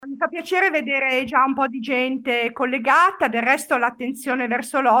fa piacere vedere già un po' di gente collegata, del resto l'attenzione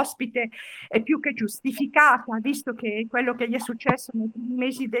verso l'ospite è più che giustificata, visto che quello che gli è successo nei primi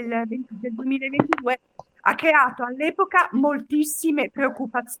mesi del 2022 ha creato all'epoca moltissime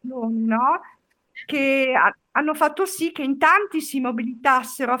preoccupazioni, no? Che hanno fatto sì che in tanti si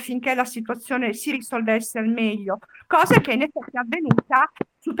mobilitassero affinché la situazione si risolvesse al meglio, cosa che in effetti è avvenuta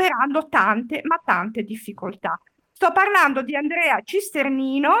superando tante, ma tante difficoltà. Sto parlando di Andrea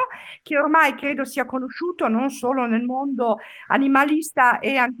Cisternino, che ormai credo sia conosciuto non solo nel mondo animalista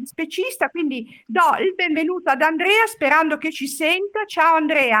e antispecista, quindi do il benvenuto ad Andrea sperando che ci senta. Ciao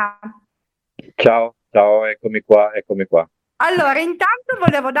Andrea. Ciao, ciao, eccomi qua, eccomi qua. Allora, intanto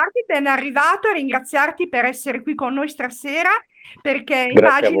volevo darti il ben arrivato e ringraziarti per essere qui con noi stasera, perché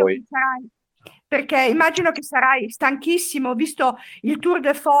Grazie a immagino voi. che sarai stanchissimo, visto il tour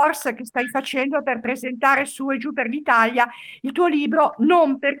de force che stai facendo per presentare su e giù per l'Italia il tuo libro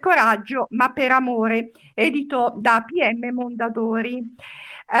Non per coraggio, ma per amore, edito da PM Mondadori.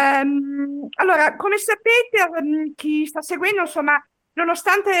 Allora, come sapete, chi sta seguendo, insomma,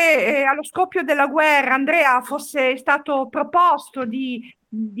 nonostante allo scoppio della guerra Andrea fosse stato proposto di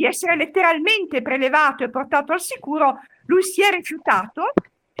essere letteralmente prelevato e portato al sicuro, lui si è rifiutato,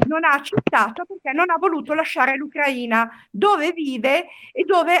 non ha accettato perché non ha voluto lasciare l'Ucraina, dove vive e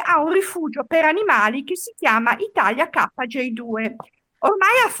dove ha un rifugio per animali che si chiama Italia KJ2.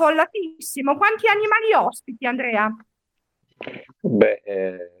 Ormai è affollatissimo. Quanti animali ospiti, Andrea? Beh,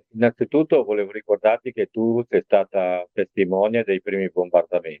 innanzitutto volevo ricordarti che tu sei stata testimone dei primi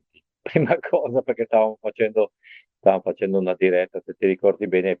bombardamenti. Prima cosa, perché stavamo facendo una diretta, se ti ricordi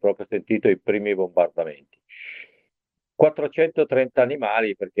bene, hai proprio sentito i primi bombardamenti. 430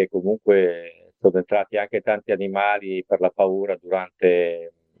 animali, perché comunque sono entrati anche tanti animali per la paura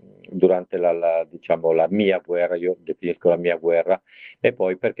durante diciamo, la mia guerra, io definisco la mia guerra, e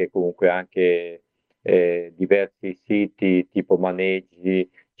poi perché comunque anche diversi siti tipo maneggi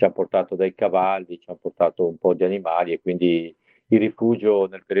ci hanno portato dei cavalli, ci hanno portato un po' di animali e quindi il rifugio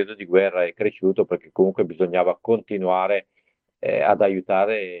nel periodo di guerra è cresciuto perché comunque bisognava continuare ad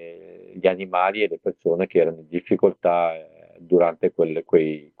aiutare gli animali e le persone che erano in difficoltà durante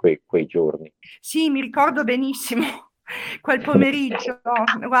quei giorni. Sì, mi ricordo benissimo quel pomeriggio.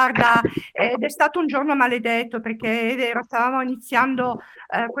 Guarda, ed è stato un giorno maledetto perché è vero, stavamo iniziando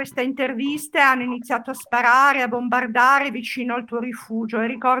questa intervista e hanno iniziato a sparare, a bombardare vicino al tuo rifugio e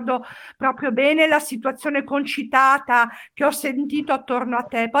ricordo proprio bene la situazione concitata che ho sentito attorno a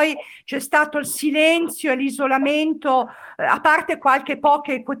te. Poi c'è stato il silenzio e l'isolamento, a parte qualche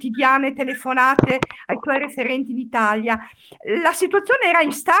poche quotidiane telefonate ai tuoi referenti d'Italia. La situazione era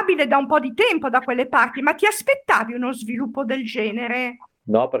instabile da un po' di tempo da quelle parti, ma ti aspettavi uno sviluppo del genere?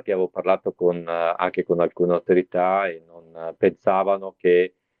 No, perché avevo parlato anche con alcune autorità e non pensavano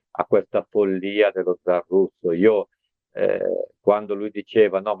che a questa follia dello zar russo. Quando lui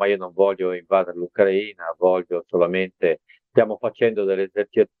diceva no, ma io non voglio invadere l'Ucraina, stiamo facendo delle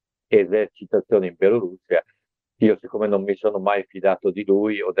esercitazioni in Bielorussia, io siccome non mi sono mai fidato di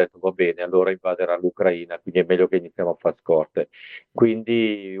lui, ho detto va bene, allora invaderà l'Ucraina, quindi è meglio che iniziamo a far scorte.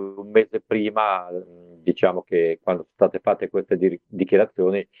 Quindi un mese prima, diciamo che quando sono state fatte queste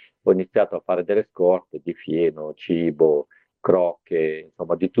dichiarazioni, ho iniziato a fare delle scorte di fieno, cibo, crocche,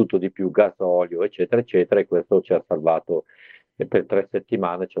 insomma di tutto di più, gasolio, eccetera, eccetera, e questo ci ha salvato, e per 3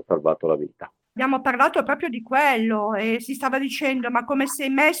 settimane ci ha salvato la vita. Abbiamo parlato proprio di quello e si stava dicendo, ma come sei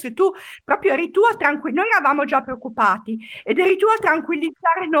messo? E tu proprio eri tu a tranquillizzare, noi eravamo già preoccupati ed eri tu a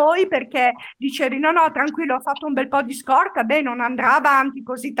tranquillizzare noi perché dicevi, no, no, tranquillo, ho fatto un bel po' di scorta, beh, non andrà avanti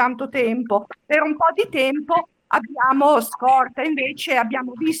così tanto tempo. Per un po' di tempo abbiamo scorta, invece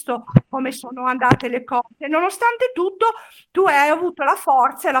abbiamo visto come sono andate le cose. Nonostante tutto, tu hai avuto la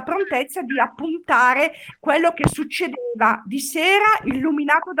forza e la prontezza di appuntare quello che succedeva di sera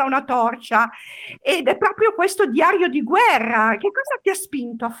illuminato da una torcia ed è proprio questo diario di guerra. Che cosa ti ha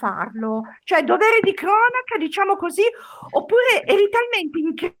spinto a farlo? Cioè, dovere di cronaca, diciamo così, oppure eri talmente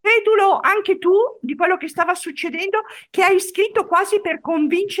incredulo anche tu di quello che stava succedendo che hai scritto quasi per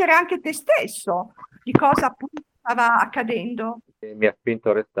convincere anche te stesso di cosa appunto stava accadendo? E mi ha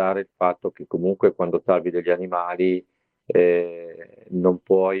spinto a restare il fatto che comunque quando salvi degli animali non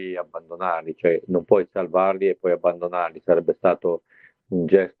puoi abbandonarli, cioè non puoi salvarli e poi abbandonarli. Sarebbe stato un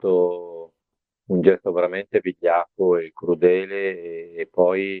gesto, un gesto veramente vigliacco e crudele e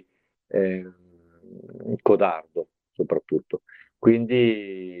poi codardo soprattutto.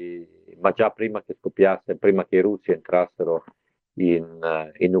 Quindi, ma già prima che scoppiasse, prima che i russi entrassero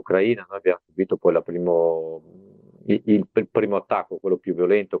in Ucraina, noi abbiamo subito poi il primo attacco, quello più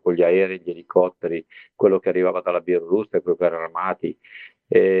violento, con gli aerei, gli elicotteri, quello che arrivava dalla Bielorussia, quello che erano armati,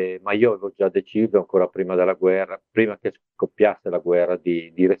 ma io avevo già deciso ancora prima della guerra, prima che scoppiasse la guerra,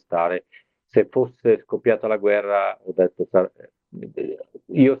 di restare. Se fosse scoppiata la guerra, ho detto,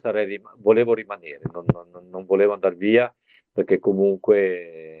 io volevo rimanere, non volevo andare via, perché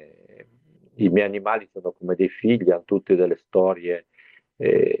comunque i miei animali sono come dei figli, hanno tutte delle storie,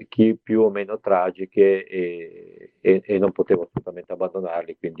 chi più o meno tragiche, e non potevo assolutamente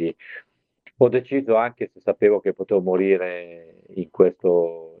abbandonarli, quindi ho deciso, anche se sapevo che potevo morire in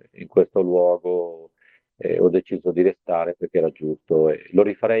questo luogo, ho deciso di restare perché era giusto. E lo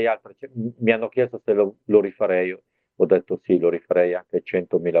rifarei mi hanno chiesto se lo rifarei, ho detto sì, lo rifarei anche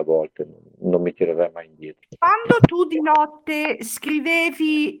 100.000 volte, non mi tirerei mai indietro. Quando tu di notte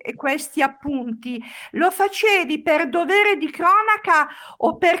scrivevi questi appunti, lo facevi per dovere di cronaca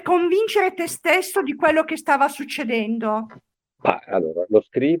o per convincere te stesso di quello che stava succedendo? Allora, lo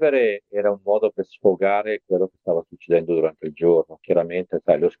scrivere era un modo per sfogare quello che stava succedendo durante il giorno. Chiaramente,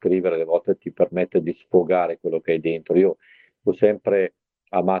 sai, lo scrivere alle volte ti permette di sfogare quello che hai dentro. Io ho sempre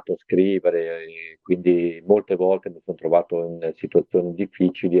amato scrivere, e quindi molte volte mi sono trovato in situazioni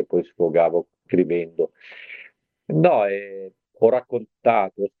difficili e poi sfogavo scrivendo. No, ho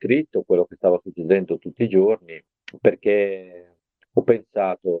raccontato, ho scritto quello che stava succedendo tutti i giorni, perché ho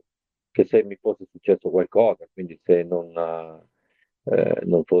pensato che se mi fosse successo qualcosa, quindi se non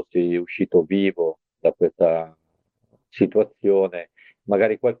fossi uscito vivo da questa situazione,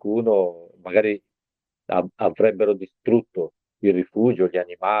 magari magari avrebbero distrutto il rifugio, gli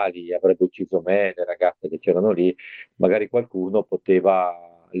animali, avrebbe ucciso me, le ragazze che c'erano lì, magari qualcuno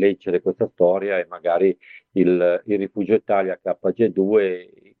poteva leggere questa storia e magari il Rifugio Italia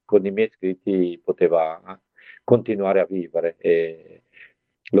KG2 con i miei scritti poteva continuare a vivere. E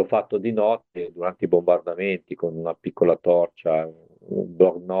l'ho fatto di notte durante i bombardamenti con una piccola torcia, un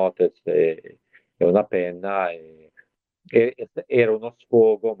block notice e una penna. Era uno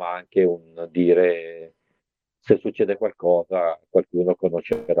sfogo, ma anche un dire: se succede qualcosa, qualcuno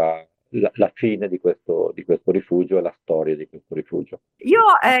conoscerà la fine di questo rifugio e la storia di questo rifugio. Io,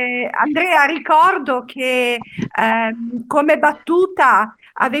 Andrea, ricordo che come battuta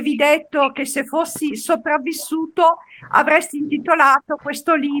avevi detto che se fossi sopravvissuto avresti intitolato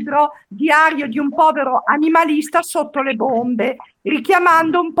questo libro Diario di un povero animalista sotto le bombe,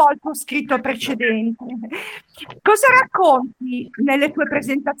 richiamando un po' il tuo scritto precedente. Cosa racconti nelle tue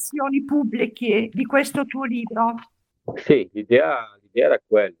presentazioni pubbliche di questo tuo libro? Sì, l'idea era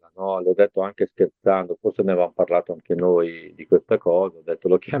quella, no? L'ho detto anche scherzando, forse ne avevamo parlato anche noi di questa cosa, ho detto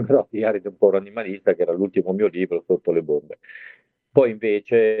lo chiamerò Diario di un povero animalista, che era l'ultimo mio libro sotto le bombe. Poi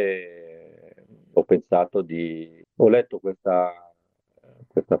invece ho pensato ho letto questa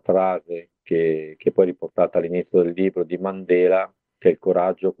frase che poi è riportata all'inizio del libro di Mandela, che il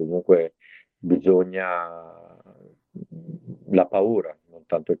coraggio comunque la paura, non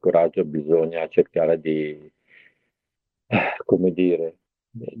tanto il coraggio, bisogna cercare come dire,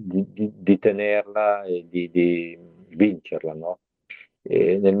 di tenerla e di vincerla, no?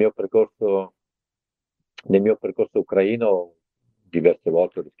 E nel mio percorso ucraino diverse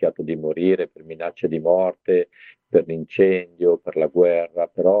volte ho rischiato di morire per minacce di morte, per l'incendio, per la guerra,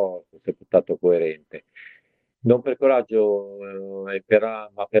 però sono sempre stato coerente. Non per coraggio,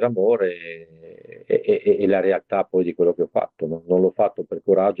 ma per amore e la realtà poi di quello che ho fatto. Non l'ho fatto per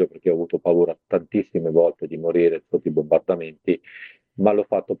coraggio perché ho avuto paura tantissime volte di morire sotto i bombardamenti, ma l'ho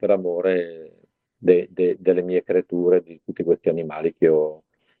fatto per amore delle mie creature, di tutti questi animali che ho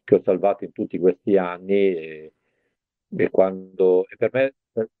salvato in tutti questi anni. E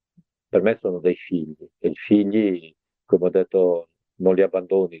per me sono dei figli, e i figli, come ho detto, non li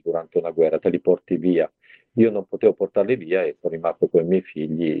abbandoni durante una guerra, te li porti via. Io non potevo portarli via e sono rimasto con i miei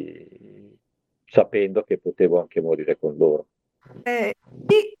figli, sapendo che potevo anche morire con loro.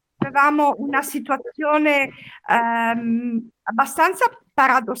 Qui avevamo una situazione abbastanza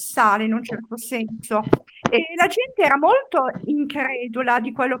paradossale in un certo senso e la gente era molto incredula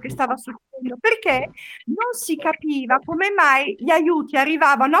di quello che stava succedendo perché non si capiva come mai gli aiuti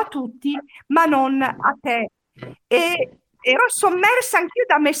arrivavano a tutti ma non a te. E ero sommersa anch'io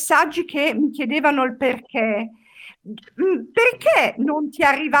da messaggi che mi chiedevano il perché. Perché non ti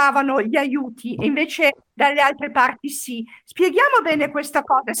arrivavano gli aiuti e invece dalle altre parti sì? Spieghiamo bene questa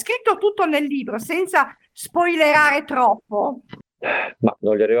cosa. È scritto tutto nel libro, senza spoilerare troppo. Ma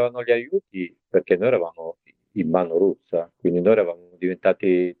non gli arrivavano gli aiuti perché noi eravamo in mano russa, quindi noi eravamo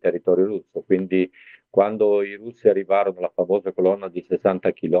diventati territorio russo, quindi quando i russi arrivarono, la famosa colonna di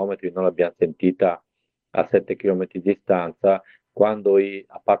 60 chilometri, noi l'abbiamo sentita a 7 chilometri di distanza, quando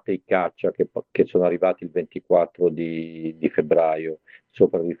a parte i caccia che sono arrivati il 24 di febbraio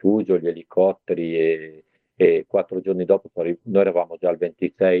sopra il rifugio, gli elicotteri e 4 giorni dopo noi eravamo già al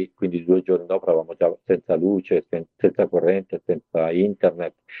 26, quindi 2 giorni dopo eravamo già senza luce, senza corrente, senza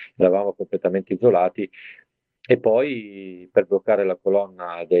internet, eravamo completamente isolati. E poi per bloccare la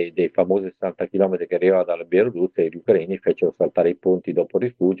colonna dei famosi 60 km che arrivava dalla Bielorussia, gli ucraini fecero saltare i ponti dopo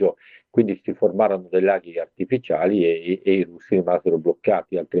rifugio, quindi si formarono dei laghi artificiali e i russi rimasero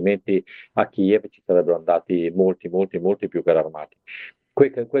bloccati, altrimenti a Kiev ci sarebbero andati molti, molti, molti più carri armati.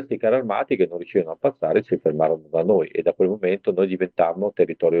 Questi carri armati che non riuscivano a passare si fermarono da noi e da quel momento noi diventammo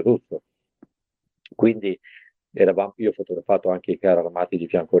territorio russo. Quindi io ho fotografato anche i carri armati di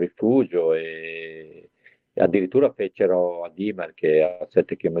fianco rifugio e addirittura fecero a Dimer, che è a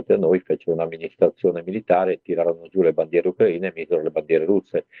 7 km da noi, fecero un'amministrazione militare, tirarono giù le bandiere ucraine e misero le bandiere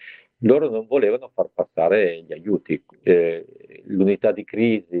russe. Loro non volevano far passare gli aiuti. L'unità di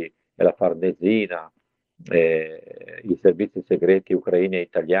crisi e la Farnesina, i servizi segreti ucraini e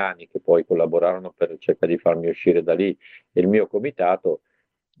italiani che poi collaborarono per cercare di farmi uscire da lì, e il mio comitato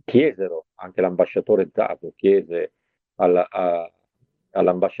chiesero, anche l'ambasciatore Zato chiese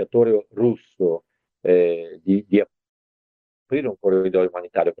all'ambasciatore russo di aprire un corridoio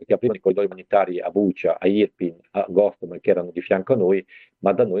umanitario, perché aprivano i corridoi umanitari a Bucha, a Irpin, a Gostomel, che erano di fianco a noi,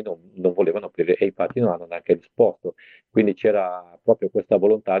 ma da noi non volevano aprire e infatti non hanno neanche risposto. Quindi c'era proprio questa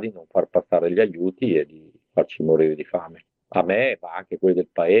volontà di non far passare gli aiuti e di farci morire di fame. A me, ma anche quelli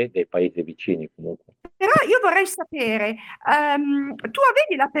dei paesi vicini comunque. Però io vorrei sapere, tu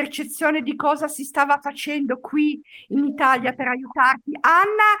avevi la percezione di cosa si stava facendo qui in Italia per aiutarti?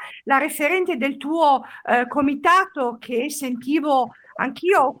 Anna, la referente del tuo comitato, che sentivo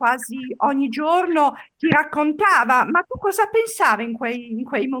anch'io quasi ogni giorno, ti raccontava, ma tu cosa pensavi in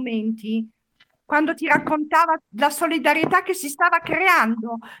quei momenti? Quando ti raccontava la solidarietà che si stava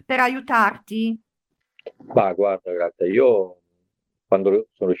creando per aiutarti? Ma guarda, grazie. Io quando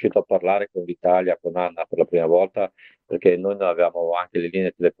sono riuscito a parlare con l'Italia, con Anna per la prima volta, perché noi non avevamo anche le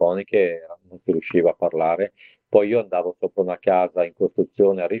linee telefoniche, non si riusciva a parlare, poi io andavo sopra una casa in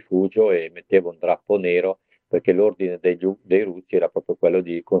costruzione a rifugio e mettevo un drappo nero perché l'ordine dei russi era proprio quello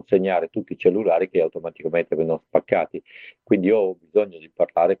di consegnare tutti i cellulari che automaticamente venivano spaccati. Quindi io ho bisogno di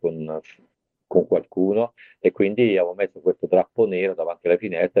parlare con qualcuno e quindi avevo messo questo drappo nero davanti alle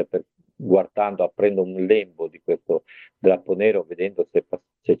finestre per, guardando, aprendo un lembo di questo drappo nero, vedendo se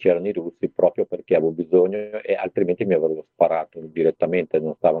c'erano i russi, proprio perché avevo bisogno e altrimenti mi avrebbero sparato direttamente,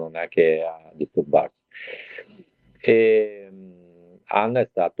 non stavano neanche a disturbarsi. Anna è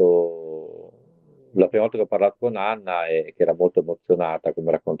stato la prima volta che ho parlato con Anna, che era molto emozionata,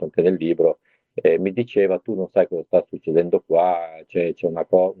 come racconto anche nel libro, mi diceva: tu non sai cosa sta succedendo qua, c'è un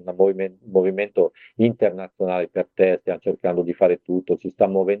movimento internazionale per te, stiamo cercando di fare tutto, si sta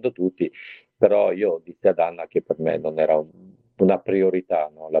muovendo tutti, però io dissi ad Anna che per me non era una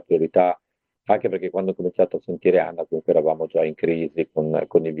priorità, no? La priorità, anche perché quando ho cominciato a sentire Anna comunque eravamo già in crisi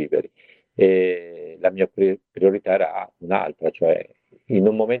con i viveri e la mia priorità era un'altra, cioè in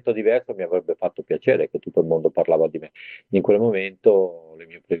un momento diverso mi avrebbe fatto piacere che tutto il mondo parlava di me. In quel momento le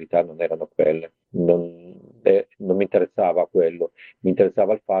mie priorità non erano quelle, non mi interessava quello, mi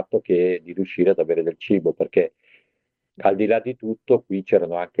interessava il fatto di riuscire ad avere del cibo, perché al di là di tutto qui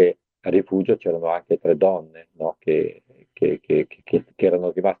c'erano anche, a rifugio c'erano anche 3 donne, no, che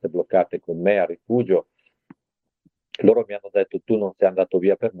erano rimaste bloccate con me a rifugio. Loro mi hanno detto: tu non sei andato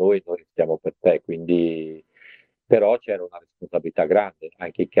via per noi restiamo per te, quindi però c'era una responsabilità grande,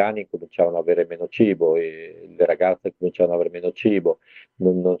 anche i cani cominciavano ad avere meno cibo e le ragazze cominciavano ad avere meno cibo,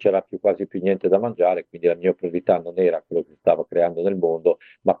 non c'era quasi più niente da mangiare, quindi la mia priorità non era quello che si stava creando nel mondo,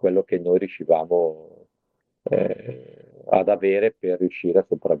 ma quello che noi riuscivamo ad avere per riuscire a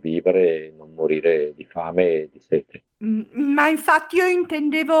sopravvivere e non morire di fame e di sete. Ma infatti io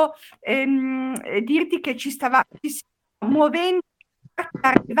intendevo dirti che ci stiamo muovendo per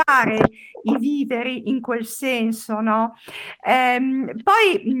arrivare i viveri in quel senso, no?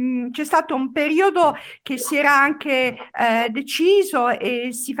 Poi c'è stato un periodo che si era anche deciso e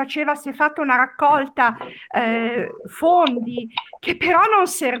si è fatta una raccolta fondi che però non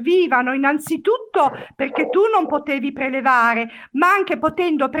servivano, innanzitutto perché tu non potevi prelevare, ma anche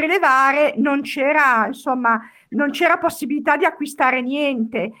potendo prelevare non c'era, insomma, non c'era possibilità di acquistare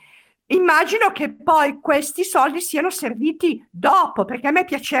niente. Immagino che poi questi soldi siano serviti dopo, perché a me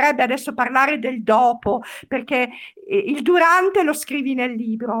piacerebbe adesso parlare del dopo, perché il durante lo scrivi nel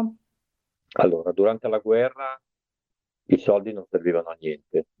libro. Allora, durante la guerra i soldi non servivano a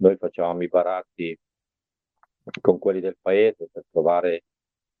niente, noi facevamo i baratti con quelli del paese per trovare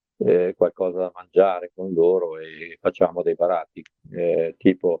qualcosa da mangiare con loro e facciamo dei baratti,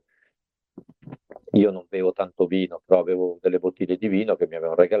 tipo Io non bevo tanto vino, però avevo delle bottiglie di vino che mi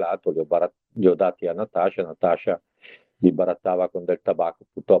avevano regalato, li ho dati a Natascia, Natascia li barattava con del tabacco,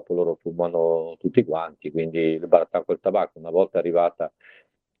 purtroppo loro fumano tutti quanti, quindi li barattava col tabacco. Una volta arrivata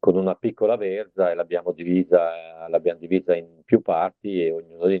con una piccola verza e l'abbiamo divisa in più parti e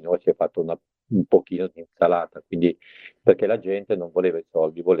ognuno di noi si è fatto un pochino di insalata, quindi perché la gente non voleva i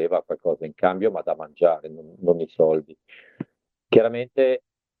soldi, voleva qualcosa in cambio, ma da mangiare, non i soldi. Chiaramente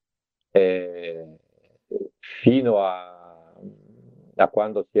eh, fino a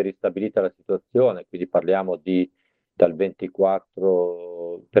quando si è ristabilita la situazione, quindi parliamo dal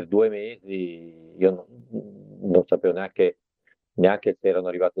 24 per 2 mesi, io non sapevo neanche se erano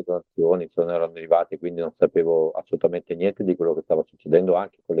arrivate donazioni, se non erano arrivate, quindi non sapevo assolutamente niente di quello che stava succedendo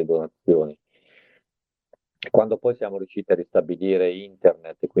anche con le donazioni. Quando poi siamo riusciti a ristabilire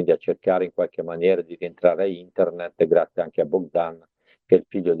internet e quindi a cercare in qualche maniera di rientrare a internet, grazie anche a Bogdan, che è il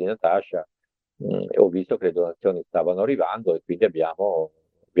figlio di Natasha, ho visto che le donazioni stavano arrivando e quindi abbiamo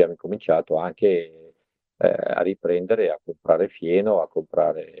incominciato anche a riprendere a comprare fieno, a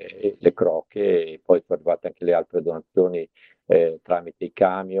comprare le crocche e poi sono arrivate anche le altre donazioni tramite i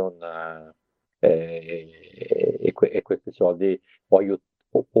camion e questi soldi ho aiutato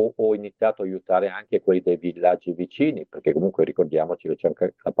ho iniziato a aiutare anche quelli dei villaggi vicini, perché comunque ricordiamoci che c'è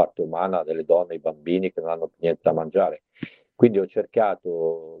anche la parte umana delle donne e i bambini che non hanno più niente da mangiare. Quindi ho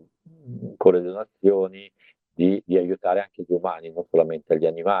cercato con le donazioni di aiutare anche gli umani, non solamente gli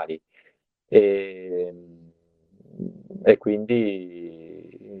animali. E, e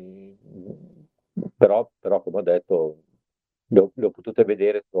quindi, però, come ho detto, le ho potute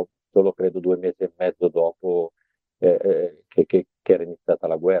vedere solo credo 2 mesi e mezzo dopo che era iniziata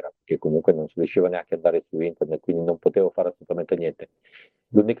la guerra, perché comunque non si riusciva neanche ad andare su internet, quindi non potevo fare assolutamente niente.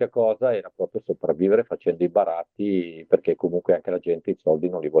 L'unica cosa era proprio sopravvivere facendo i baratti, perché comunque anche la gente i soldi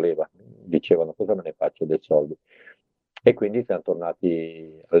non li voleva, dicevano cosa me ne faccio dei soldi. E quindi siamo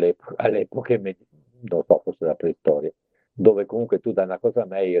tornati alle epoche, non so, forse della preistoria, dove comunque tu dai una cosa a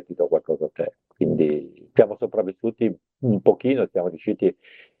me e io ti do qualcosa a te. Quindi siamo sopravvissuti un pochino, siamo riusciti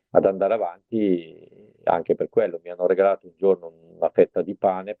ad andare avanti anche per quello. Mi hanno regalato un giorno una fetta di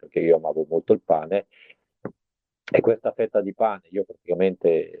pane, perché io amavo molto il pane, e questa fetta di pane, io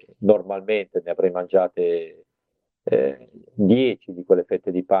praticamente normalmente ne avrei mangiate 10 di quelle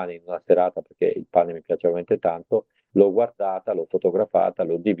fette di pane in una serata, perché il pane mi piace veramente tanto, l'ho guardata, l'ho fotografata,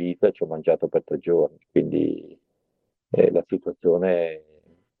 l'ho divisa e ci ho mangiato per 3 giorni. Quindi la situazione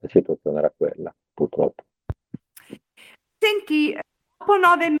era quella, purtroppo. Senti, dopo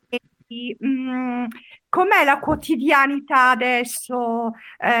 9 mesi, com'è la quotidianità adesso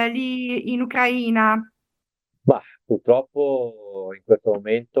lì in Ucraina? Ma purtroppo in questo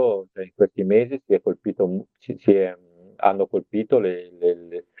momento, cioè in questi mesi, si è colpito, hanno colpito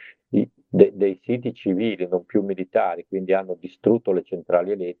dei siti civili, non più militari, quindi hanno distrutto le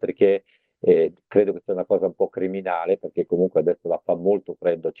centrali elettriche. Credo che sia una cosa un po' criminale perché comunque adesso la fa molto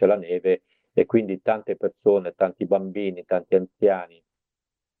freddo, c'è la neve e quindi tante persone, tanti bambini, tanti anziani,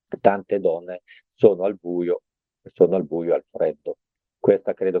 tante donne sono al buio, al freddo.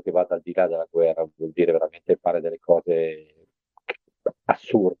 Questa credo che vada al di là della guerra, vuol dire veramente fare delle cose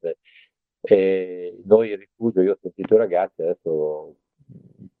assurde. E noi in rifugio, io ho sentito i ragazzi, adesso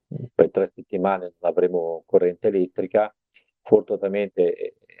per 3 settimane non avremo corrente elettrica,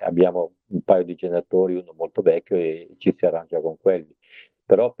 fortunatamente abbiamo un paio di generatori, uno molto vecchio e ci si arrangia con quelli,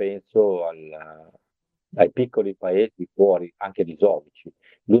 però penso ai piccoli paesi fuori, anche di Sovici.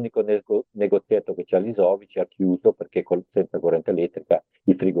 L'unico negozietto che c'è all'Isovici ha chiuso perché senza corrente elettrica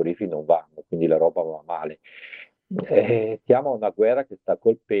i frigoriferi non vanno, quindi la roba va male. Siamo a una guerra che sta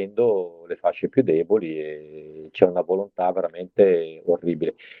colpendo le fasce più deboli e c'è una volontà veramente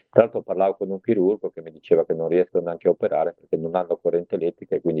orribile. Tra l'altro parlavo con un chirurgo che mi diceva che non riescono neanche a operare perché non hanno corrente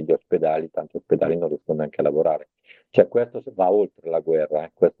elettrica e quindi gli ospedali, tanti ospedali non riescono neanche a lavorare. Cioè questo va oltre la guerra,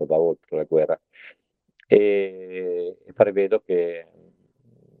 questo va oltre la guerra. E prevedo che,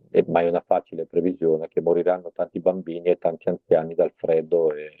 ma è una facile previsione, che moriranno tanti bambini e tanti anziani dal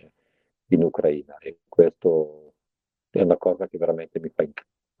freddo in Ucraina. E questo è una cosa che veramente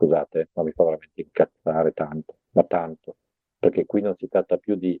scusate, ma mi fa veramente incazzare tanto, ma tanto, perché qui non si tratta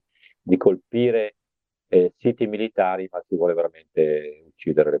più di colpire siti militari, ma si vuole veramente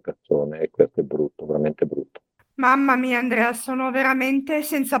uccidere le persone e questo è brutto, veramente brutto. Mamma mia, Andrea, sono veramente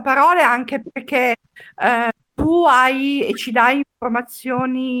senza parole anche perché tu hai e ci dai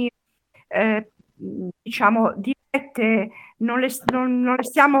informazioni diciamo, dirette non le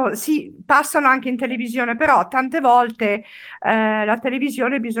stiamo, sì, passano anche in televisione, però tante volte la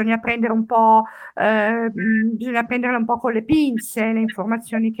televisione bisogna prenderla un po' con le pinze, le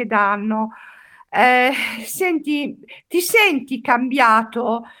informazioni che danno. Eh, Senti, ti senti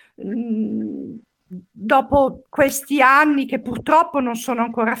cambiato dopo questi anni che purtroppo non sono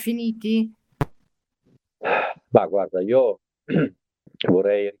ancora finiti? Ma guarda, io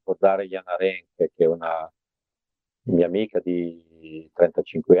vorrei ricordare Jana Renke, che è una mia amica di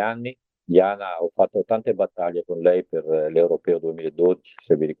 35 anni. Jana, ho fatto tante battaglie con lei per l'Europeo 2012,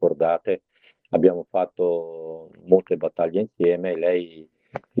 se vi ricordate. Abbiamo fatto molte battaglie insieme. Lei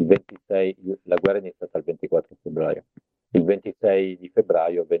il 26, la guerra è iniziata il 24 febbraio. Il 26 di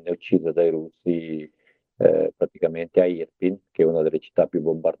febbraio venne uccisa dai russi praticamente a Irpin, che è una delle città più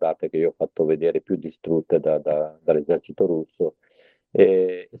bombardate che io ho fatto vedere, più distrutte dall'esercito russo.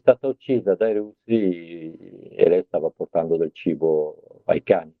 È stata uccisa dai russi e lei stava portando del cibo ai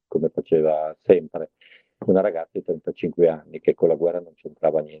cani, come faceva sempre una ragazza di 35 anni che con la guerra non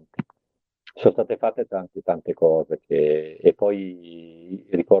c'entrava niente. Sono state fatte tante, tante cose e poi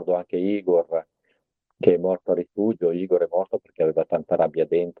ricordo anche Igor che è morto a rifugio. Igor è morto perché aveva tanta rabbia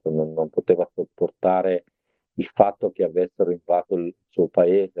dentro, non poteva sopportare il fatto che avessero invaso il suo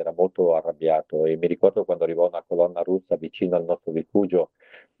paese, era molto arrabbiato e mi ricordo quando arrivò una colonna russa vicino al nostro rifugio,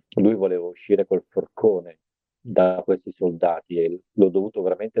 lui voleva uscire col forcone da questi soldati e l'ho dovuto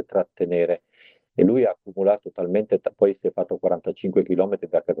veramente trattenere. E lui ha accumulato talmente, poi si è fatto 45 km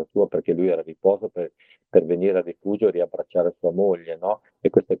da casa sua perché lui era a riposo per venire a rifugio e riabbracciare sua moglie, no? E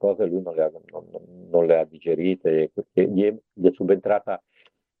queste cose lui non le ha digerite, e gli è subentrata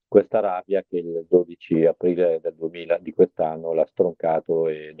questa rabbia che il 12 aprile del 2000 di quest'anno l'ha stroncato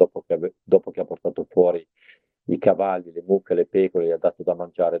e dopo che ha portato fuori i cavalli, le mucche, le pecore, gli ha dato da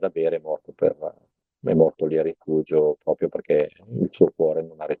mangiare e da bere, è morto lì a rifugio proprio perché il suo cuore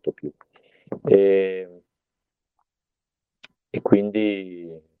non ha retto più. E, e quindi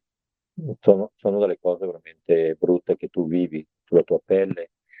sono delle cose veramente brutte che tu vivi sulla tua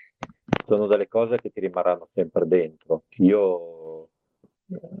pelle, sono delle cose che ti rimarranno sempre dentro. Io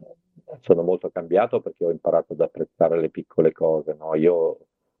sono molto cambiato perché ho imparato ad apprezzare le piccole cose, no? Io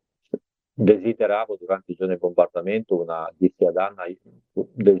desideravo durante i giorni di bombardamento dissi ad Anna,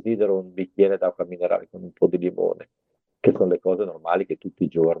 desidero un bicchiere d'acqua minerale con un po' di limone, che sono le cose normali che tutti i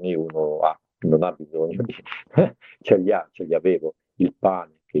giorni uno ha, non ha bisogno di, ce li avevo, il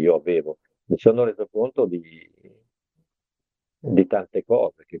pane che io avevo. Mi sono reso conto di tante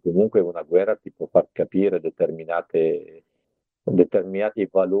cose, che comunque una guerra ti può far capire determinati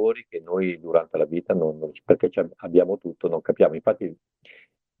valori che noi durante la vita perché abbiamo tutto, non capiamo. Infatti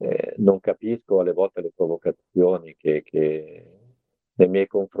non capisco alle volte le provocazioni che nei miei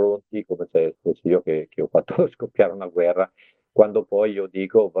confronti, come se fossi io che ho fatto scoppiare una guerra, quando poi io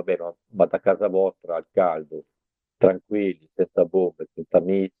dico, vabbè, ma da casa vostra al caldo, tranquilli, senza bombe, senza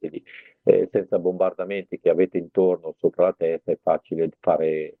missili, senza bombardamenti che avete intorno sopra la testa, è facile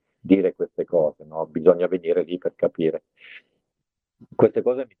dire queste cose, no? Bisogna venire lì per capire. Queste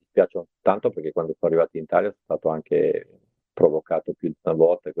cose mi dispiacciono tanto perché quando sono arrivato in Italia sono stato anche provocato più di una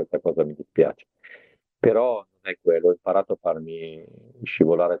volta e questa cosa mi dispiace. Però non è quello, ho imparato a farmi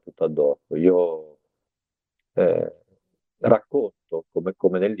scivolare tutto addosso. Io eh, racconto,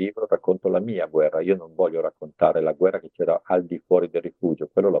 come nel libro, racconto la mia guerra. Io non voglio raccontare la guerra che c'era al di fuori del rifugio.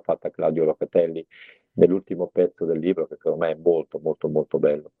 Quello l'ha fatta Claudio Locatelli nell'ultimo pezzo del libro, che secondo me è molto, molto, molto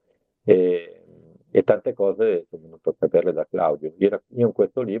bello. E, e tante cose sono venute a saperle da Claudio. Io in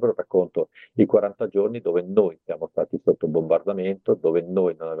questo libro racconto i 40 giorni dove noi siamo stati sotto bombardamento, dove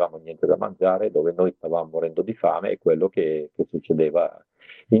noi non avevamo niente da mangiare, dove noi stavamo morendo di fame e quello che succedeva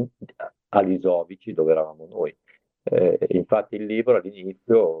in- a Lisovici, dove eravamo noi. Infatti il libro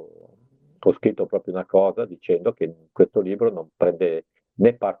all'inizio ho scritto proprio una cosa dicendo che questo libro non prende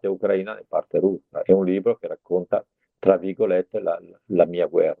né parte ucraina né parte russa, è un libro che racconta, tra virgolette, la mia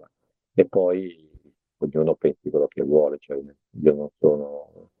guerra. E poi ognuno pensi quello che vuole, cioè io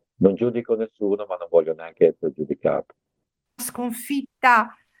non giudico nessuno, ma non voglio neanche essere giudicato.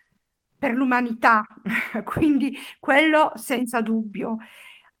 Sconfitta per l'umanità, quindi quello senza dubbio.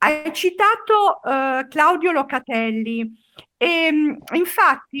 Hai citato Claudio Locatelli e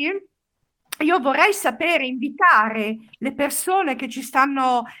infatti io vorrei sapere, invitare le persone che ci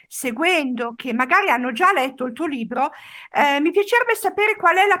stanno seguendo, che magari hanno già letto il tuo libro, mi piacerebbe sapere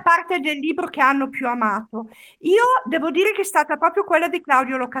qual è la parte del libro che hanno più amato. Io devo dire che è stata proprio quella di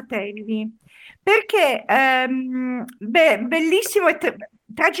Claudio Locatelli, perché beh, bellissimo e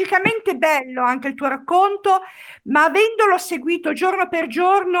tragicamente bello anche il tuo racconto, ma avendolo seguito giorno per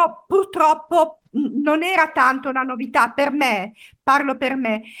giorno, purtroppo non era tanto una novità per me, parlo per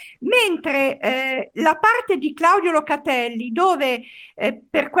me, mentre la parte di Claudio Locatelli, dove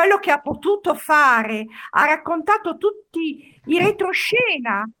per quello che ha potuto fare, ha raccontato tutti i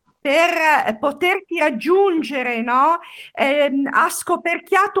retroscena per poterti raggiungere, no? Ha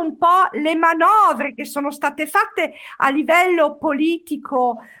scoperchiato un po' le manovre che sono state fatte a livello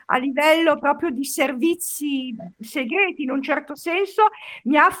politico, a livello proprio di servizi segreti, in un certo senso,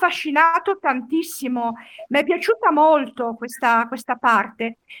 mi ha affascinato tantissimo. Mi è piaciuta molto questa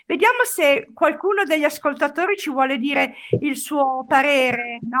parte. Vediamo se qualcuno degli ascoltatori ci vuole dire il suo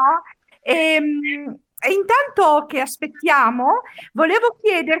parere, no? E intanto che aspettiamo, volevo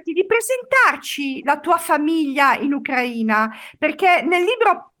chiederti di presentarci la tua famiglia in Ucraina, perché nel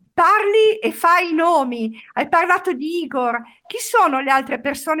libro parli e fai i nomi. Hai parlato di Igor. Chi sono le altre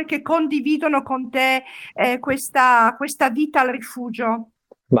persone che condividono con te questa vita al rifugio?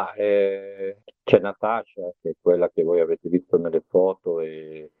 Ma c'è Natasha, che è quella che voi avete visto nelle foto,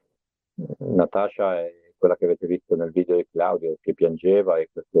 e Natasha è quella che avete visto nel video di Claudio, che piangeva, e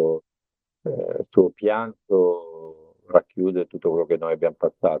questo suo pianto racchiude tutto quello che noi abbiamo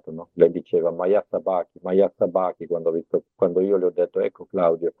passato, no? Lei diceva Maya Sabaki, quando io le ho detto ecco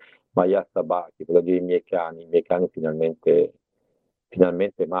Claudio, Maya Sabaki, quello dire i miei cani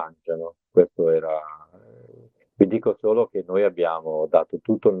finalmente mangiano. Questo era. Vi dico solo che noi abbiamo dato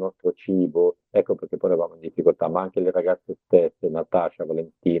tutto il nostro cibo, ecco perché poi eravamo in difficoltà, ma anche le ragazze stesse, Natascia,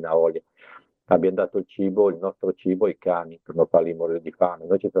 Valentina, Olia, abbiamo dato il nostro cibo ai cani per non farli morire di fame.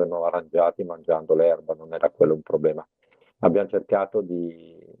 Noi ci saremmo arrangiati mangiando l'erba, non era quello un problema. Abbiamo cercato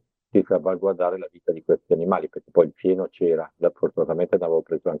di salvaguardare la vita di questi animali, perché poi il fieno c'era, fortunatamente ne avevo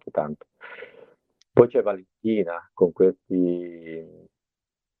preso anche tanto. Poi c'è Valentina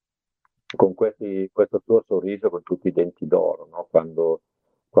questo suo sorriso con tutti i denti d'oro, no?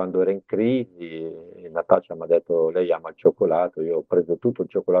 Quando era in crisi, Natascia mi ha detto lei ama il cioccolato, io ho preso tutto il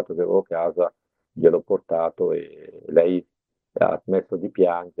cioccolato che avevo a casa, gliel'ho portato, e lei ha smesso di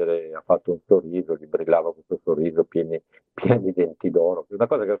piangere, ha fatto un sorriso, gli brillava questo sorriso pieni di denti d'oro. Una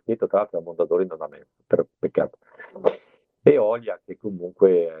cosa che ho scritto tra l'altro a Mondadori non ha messo, però peccato. E Olia, che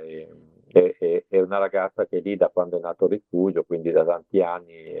comunque è una ragazza che è lì da quando è nato il rifugio, quindi da tanti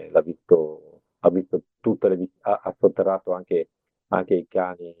anni, ha visto ha sotterrato anche i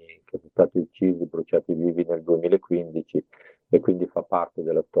cani che sono stati uccisi, bruciati vivi nel 2015, e quindi fa parte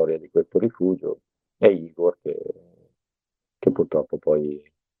della storia di questo rifugio. E Igor, che purtroppo poi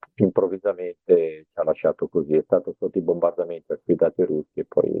improvvisamente ci ha lasciato così, è stato sotto i bombardamenti, ha sfidato i russi e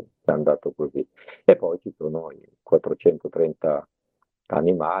poi è andato così. E poi ci sono i 430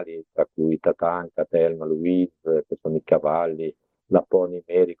 animali, tra cui Tatanka, Thelma, Louise, che sono i cavalli, la Pony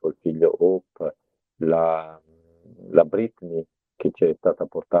Mary col figlio Hope, la, la Britney, che ci è stata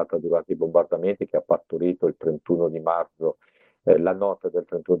portata durante i bombardamenti, che ha partorito il 31 di marzo, la notte del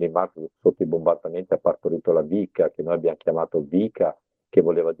 31 di marzo sotto i bombardamenti ha partorito la Vika, che noi abbiamo chiamato Vika, che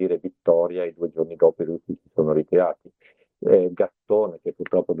voleva dire vittoria, e 2 giorni dopo i russi si sono ritirati. Gastone, che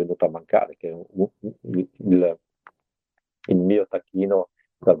purtroppo è venuto a mancare, che è il mio tacchino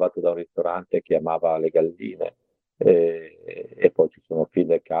salvato da un ristorante che amava le galline. E poi ci sono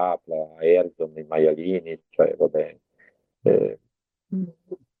Phil e Capra, Harrison, i maialini, cioè vabbè. eh,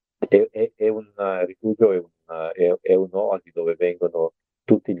 è un rifugio, è un'oasi dove vengono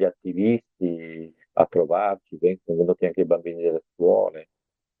tutti gli attivisti a trovarci, vengono venuti anche i bambini delle scuole.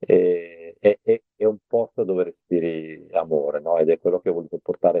 È un posto dove respiri amore, no? Ed è quello che ho voluto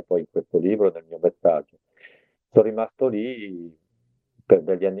portare poi in questo libro, nel mio messaggio. Sono rimasto lì per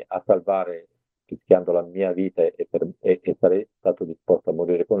degli anni a salvare, rischiando la mia vita, e sarei stato disposto a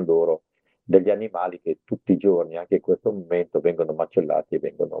morire con loro, degli animali che tutti i giorni, anche in questo momento, vengono macellati e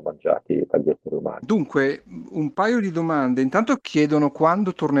vengono mangiati dagli esseri umani. Dunque, un paio di domande. Intanto chiedono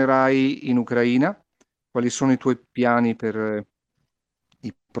quando tornerai in Ucraina, quali sono i tuoi piani per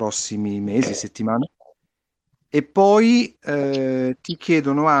i prossimi mesi, settimane. E poi ti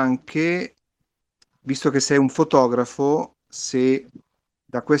chiedono anche, visto che sei un fotografo, se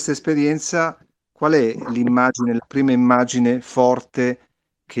da questa esperienza qual è l'immagine, la prima immagine forte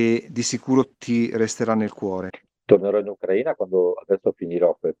che di sicuro ti resterà nel cuore? Tornerò in Ucraina quando adesso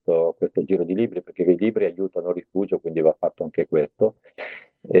finirò questo giro di libri, perché i libri aiutano il rifugio, quindi va fatto anche questo.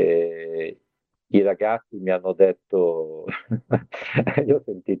 E i ragazzi mi hanno detto, li ho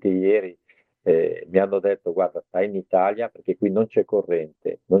sentiti ieri, mi hanno detto guarda, stai in Italia perché qui non c'è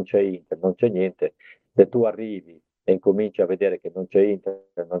corrente, non c'è internet, non c'è niente. Se tu arrivi e incominci a vedere che non c'è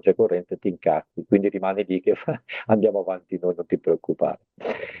internet, non c'è corrente, ti incazzi, quindi rimani lì che andiamo avanti noi, non ti preoccupare.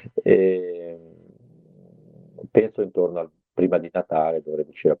 E penso intorno prima di Natale dovrei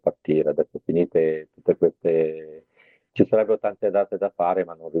riuscire a partire. Adesso finite tutte queste, ci sarebbero tante date da fare,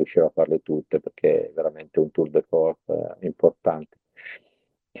 ma non riuscirò a farle tutte perché è veramente un tour de force importante.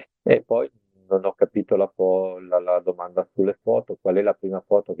 E poi non ho capito la domanda sulle foto. Qual è la prima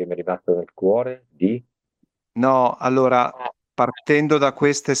foto che mi è rimasta nel cuore? No, allora, partendo da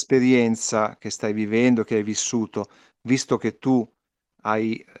questa esperienza che stai vivendo, che hai vissuto, visto che tu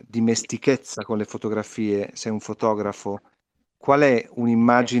hai dimestichezza con le fotografie, sei un fotografo, qual è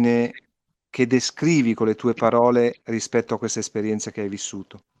un'immagine che descrivi con le tue parole rispetto a questa esperienza che hai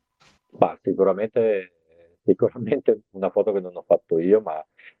vissuto? Ma sicuramente una foto che non ho fatto io, ma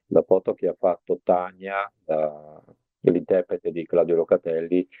la foto che ha fatto Tania, l'interprete di Claudio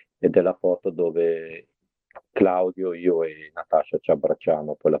Locatelli, ed è la foto dove Claudio, io e Natascia ci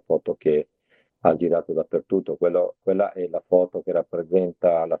abbracciamo, quella foto che ha girato dappertutto. Quella è la foto che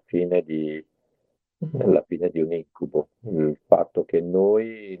rappresenta la fine di un incubo, il fatto che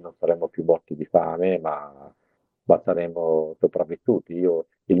noi non saremmo più morti di fame, ma saremmo sopravvissuti.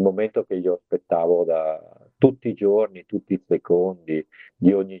 Il momento che io aspettavo da tutti i giorni, tutti i secondi,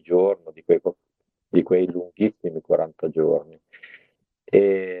 di ogni giorno, di quei lunghissimi 40 giorni.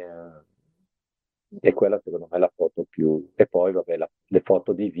 E, e quella secondo me è la foto più. E poi, vabbè, le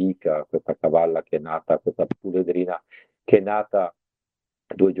foto di Vika, questa cavalla che è nata, questa puledrina che è nata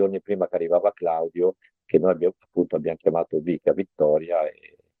 2 giorni prima che arrivava Claudio, che noi abbiamo chiamato Vika Vittoria,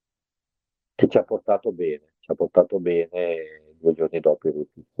 e che ci ha portato bene, e 2 giorni dopo i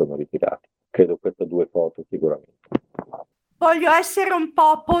russi si sono ritirati. Credo queste due foto sicuramente. Voglio essere un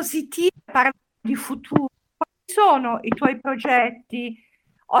po' positiva e parlare di futuro. Quali sono i tuoi progetti?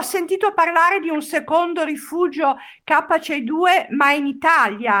 Ho sentito parlare di un secondo rifugio KC2, ma in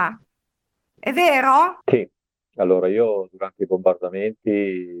Italia. È vero? Sì, allora io durante i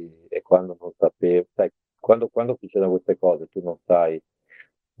bombardamenti e quando non sapevo, sai, quando succedono queste cose tu non sai,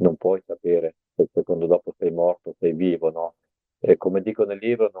 non puoi sapere se il secondo dopo sei morto, sei vivo, no? E come dico nel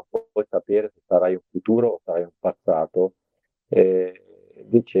libro, non puoi sapere se sarai un futuro o sarai un passato. E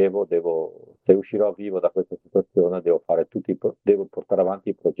dicevo, se uscirò vivo da questa situazione, devo portare avanti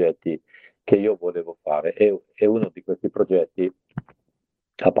i progetti che io volevo fare. E uno di questi progetti,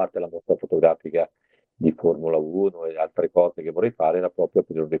 a parte la mostra fotografica di Formula 1 e altre cose che vorrei fare, era proprio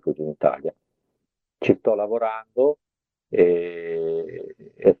aprire un rifugio in Italia. Ci sto lavorando e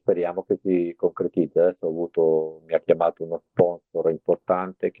speriamo che si concretizzi. Adesso mi ha chiamato uno sponsor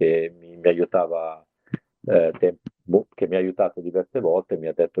importante che mi aiutava, che mi ha aiutato diverse volte, mi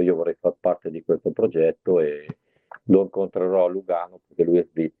ha detto io vorrei far parte di questo progetto e lo incontrerò a Lugano perché lui è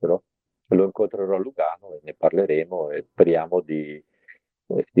svizzero, lo incontrerò a Lugano e ne parleremo e speriamo di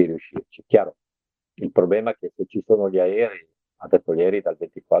riuscirci. Chiaro, il problema è che se ci sono gli aerei, adesso gli aerei dal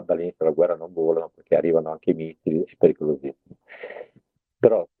 24, dall'inizio della guerra non volano perché arrivano anche i missili, è pericolosissimo.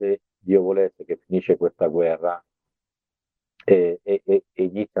 Però se Dio volesse che finisce questa guerra e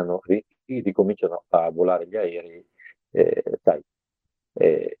ricominciano a volare gli aerei, sai,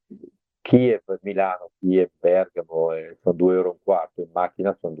 eh, Kiev-Milano, Kiev-Bergamo, sono 2 ore e un quarto, in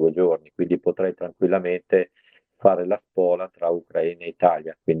macchina sono 2 giorni, quindi potrei tranquillamente fare la spola tra Ucraina e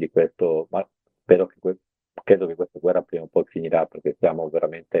Italia, quindi questo, ma spero credo che questa guerra prima o poi finirà perché siamo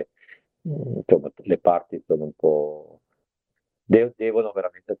veramente, insomma, le parti sono un po', devono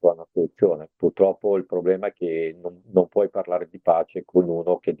veramente trovare una soluzione. Purtroppo il problema è che non puoi parlare di pace con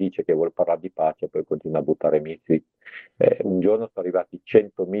uno che dice che vuole parlare di pace e poi continua a buttare missili. Un giorno sono arrivati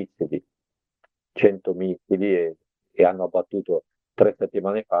 100 missili e hanno abbattuto, 3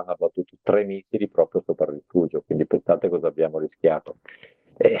 settimane fa hanno abbattuto 3 missili proprio sopra il rifugio, quindi pensate cosa abbiamo rischiato.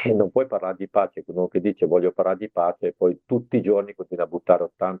 Non puoi parlare di pace con uno che dice voglio parlare di pace e poi tutti i giorni continua a buttare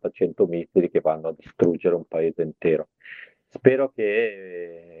 80-100 missili che vanno a distruggere un paese intero. Spero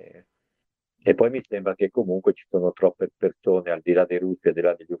che. E poi mi sembra che comunque ci sono troppe persone, al di là dei russi, al di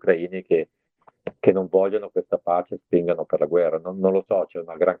là degli ucraini, che non vogliono questa pace e spingano per la guerra. Non lo so, c'è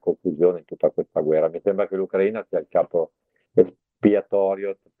una gran confusione in tutta questa guerra. Mi sembra che l'Ucraina sia il capo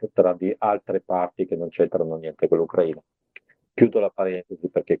espiatorio tra di altre parti che non c'entrano niente con l'Ucraina. Chiudo la parentesi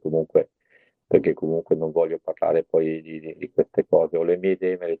perché comunque non voglio parlare poi di queste cose, o le mie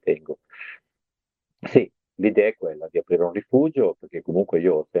idee me le tengo. Sì, l'idea è quella di aprire un rifugio, perché comunque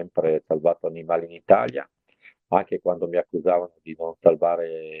io ho sempre salvato animali in Italia, anche quando mi accusavano di non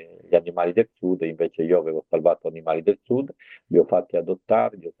salvare gli animali del sud, invece io avevo salvato animali del sud, li ho fatti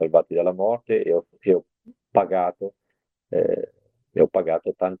adottare, li ho salvati dalla morte e pagato, eh, ho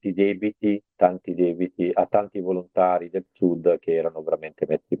pagato tanti debiti a tanti volontari del sud che erano veramente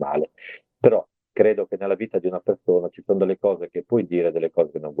messi male. Però credo che nella vita di una persona ci sono delle cose che puoi dire e delle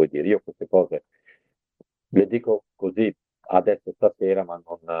cose che non vuoi dire. Io queste cose le dico così adesso stasera, ma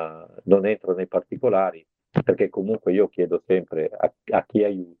non entro nei particolari, perché comunque io chiedo sempre a chi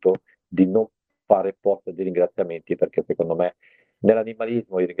aiuto di non fare post di ringraziamenti, perché secondo me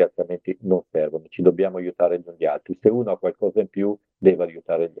nell'animalismo i ringraziamenti non servono, ci dobbiamo aiutare gli altri. Se uno ha qualcosa in più, deve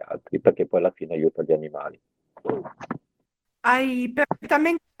aiutare gli altri, perché poi alla fine aiuta gli animali. Hai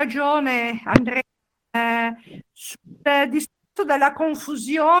perfettamente ragione, Andrea. Sul discorso della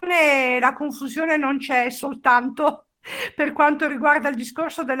confusione, la confusione non c'è soltanto per quanto riguarda il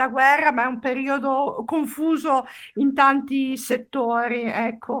discorso della guerra, ma è un periodo confuso in tanti settori.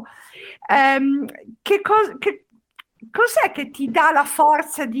 Ecco. Ehm, cos'è che ti dà la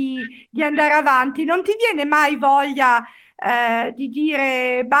forza di andare avanti? Non ti viene mai voglia, di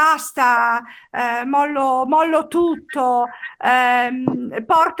dire basta, mollo tutto,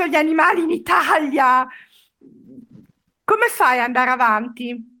 porto gli animali in Italia. Come fai ad andare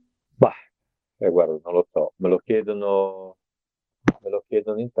avanti? Bah, guarda, non lo so, me lo chiedono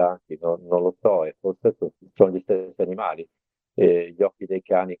in tanti, non lo so, e forse sono gli stessi animali. Gli occhi dei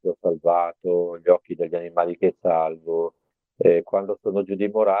cani che ho salvato, gli occhi degli animali che salvo. Quando sono giù di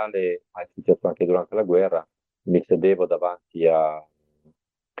morale, ma è successo anche durante la guerra, mi sedevo davanti alla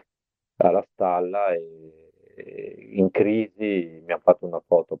stalla e in crisi mi hanno fatto una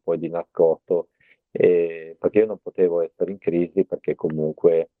foto poi di nascosto, perché io non potevo essere in crisi perché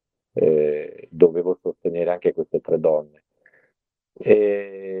comunque dovevo sostenere anche queste tre donne.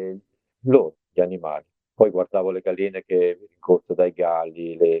 E loro, gli animali. Poi guardavo le galline che rincorse dai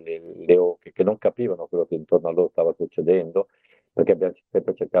galli, le oche, che non capivano quello che intorno a loro stava succedendo, perché abbiamo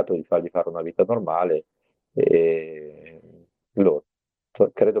sempre cercato di fargli fare una vita normale. E loro,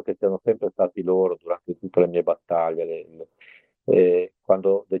 credo che siano sempre stati loro durante tutte le mie battaglie. E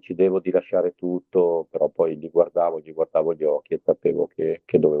quando decidevo di lasciare tutto, però poi gli guardavo gli occhi e sapevo che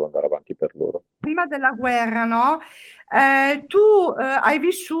dovevo andare avanti per loro. Prima della guerra, no? Tu hai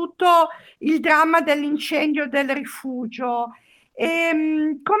vissuto il dramma dell'incendio del rifugio.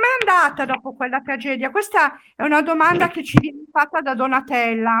 Com'è andata dopo quella tragedia? Questa è una domanda che ci viene fatta da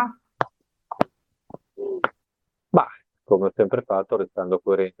Donatella. Ma, come ho sempre fatto, restando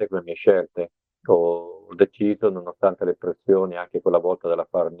coerente con le mie scelte, ho deciso, nonostante le pressioni, anche quella volta della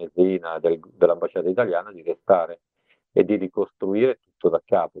Farnesina, dell'ambasciata italiana, di restare e di ricostruire tutto da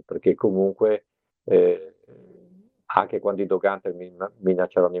capo, perché comunque eh, anche quando i Doganter mi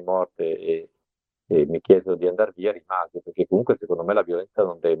minacciarono di morte e mi chiesero di andare via, rimasi, perché comunque secondo me la violenza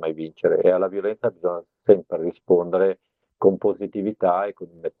non deve mai vincere e alla violenza bisogna sempre rispondere con positività e con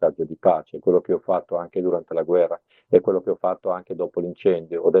un messaggio di pace, quello che ho fatto anche durante la guerra e quello che ho fatto anche dopo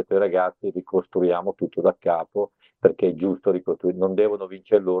l'incendio. Ho detto ai ragazzi ricostruiamo tutto da capo perché è giusto ricostruire, non devono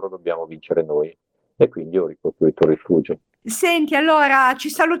vincere loro, dobbiamo vincere noi. E quindi ho ricostruito il rifugio. Senti, allora ci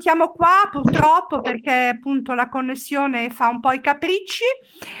salutiamo qua purtroppo perché appunto la connessione fa un po' i capricci.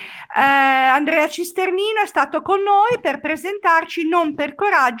 Andrea Cisternino è stato con noi per presentarci Non per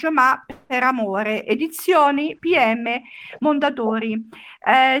coraggio ma per amore, edizioni PM Mondadori.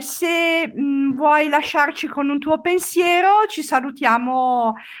 Se vuoi lasciarci con un tuo pensiero, ci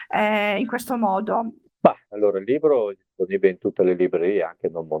salutiamo in questo modo. Ma allora il libro è disponibile in tutte le librerie, anche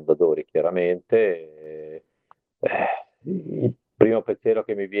non Mondadori, chiaramente. Il primo pensiero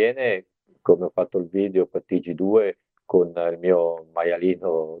che mi viene, come ho fatto il video per TG2 con il mio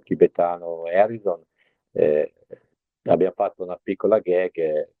maialino tibetano Harrison, eh, abbiamo fatto una piccola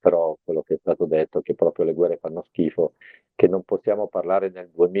gag, però quello che è stato detto è che proprio le guerre fanno schifo, che non possiamo parlare nel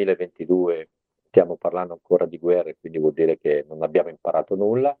 2022, stiamo parlando ancora di guerre, quindi vuol dire che non abbiamo imparato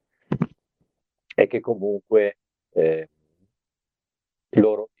nulla e che comunque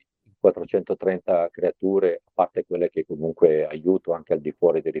loro 430 creature, a parte quelle che comunque aiuto anche al di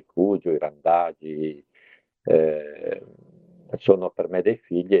fuori del rifugio, i randagi, eh, sono per me dei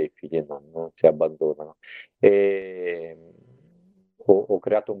figli e i figli non si abbandonano. E ho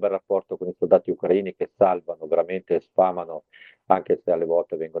creato un bel rapporto con i soldati ucraini che salvano veramente e sfamano, anche se alle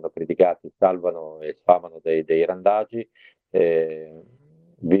volte vengono criticati, salvano e sfamano dei randagi. Eh,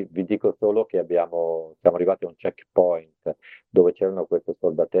 vi dico solo che siamo arrivati a un checkpoint dove c'erano queste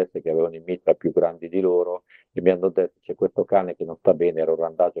soldatesse che avevano i mitra più grandi di loro e mi hanno detto c'è questo cane che non sta bene, era un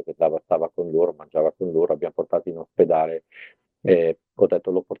randagio che stava con loro, mangiava con loro, abbiamo portato in ospedale. Ho detto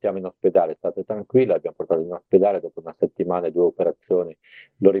lo portiamo in ospedale, state tranquilli, l'abbiamo portato in ospedale dopo una settimana e due operazioni,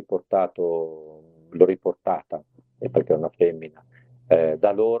 l'ho riportata, perché è una femmina.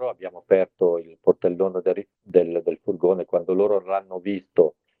 Da loro abbiamo aperto il portellone del furgone, quando loro l'hanno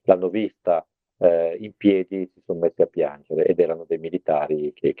vista in piedi si sono messi a piangere ed erano dei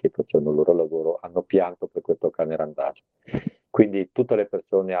militari che facevano il loro lavoro, hanno pianto per questo cane randagio. Quindi tutte le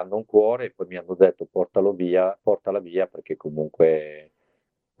persone hanno un cuore e poi mi hanno detto portala via perché comunque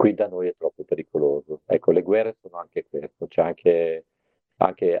qui da noi è troppo pericoloso. Ecco, le guerre sono anche questo, c'è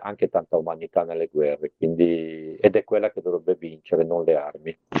anche tanta umanità nelle guerre, ed è quella che dovrebbe vincere, non le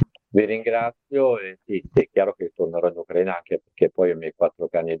armi. Vi ringrazio e sì, è chiaro che tornerò in Ucraina anche perché poi ho i miei 4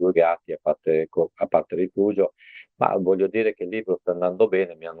 cani e 2 gatti, a parte rifugio, ma voglio dire che il libro sta andando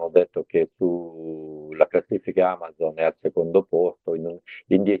bene, mi hanno detto che sulla classifica Amazon è al secondo posto, in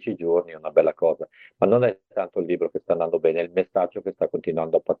 10 giorni è una bella cosa, ma non è tanto il libro che sta andando bene, è il messaggio che sta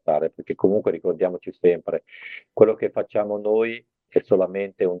continuando a passare, perché comunque ricordiamoci sempre, quello che facciamo noi è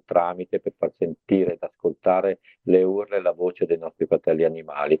solamente un tramite per far sentire ed ascoltare le urla e la voce dei nostri fratelli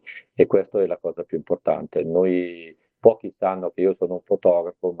animali e questa è la cosa più importante. Pochi sanno che io sono un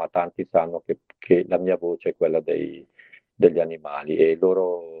fotografo, ma tanti sanno che la mia voce è quella degli animali e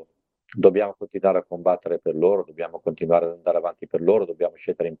loro dobbiamo continuare a combattere per loro, dobbiamo continuare ad andare avanti per loro, dobbiamo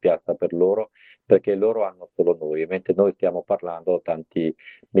scendere in piazza per loro, perché loro hanno solo noi, e mentre noi stiamo parlando, tanti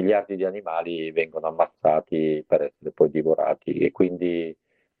miliardi di animali vengono ammazzati per essere poi divorati e quindi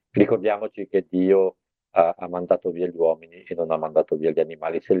ricordiamoci che Dio ha mandato via gli uomini e non ha mandato via gli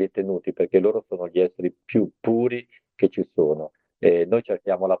animali, se li è tenuti perché loro sono gli esseri più puri che ci sono. Noi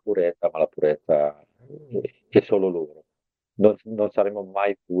cerchiamo la purezza, ma la purezza è solo loro. Non saremo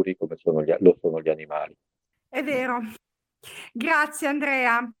mai puri come lo sono gli animali. È vero. Grazie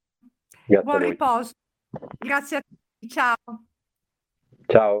Andrea. Grazie a Buon voi. riposo. Grazie a tutti. Ciao.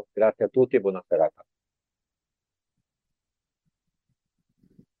 Ciao, grazie a tutti e buona serata.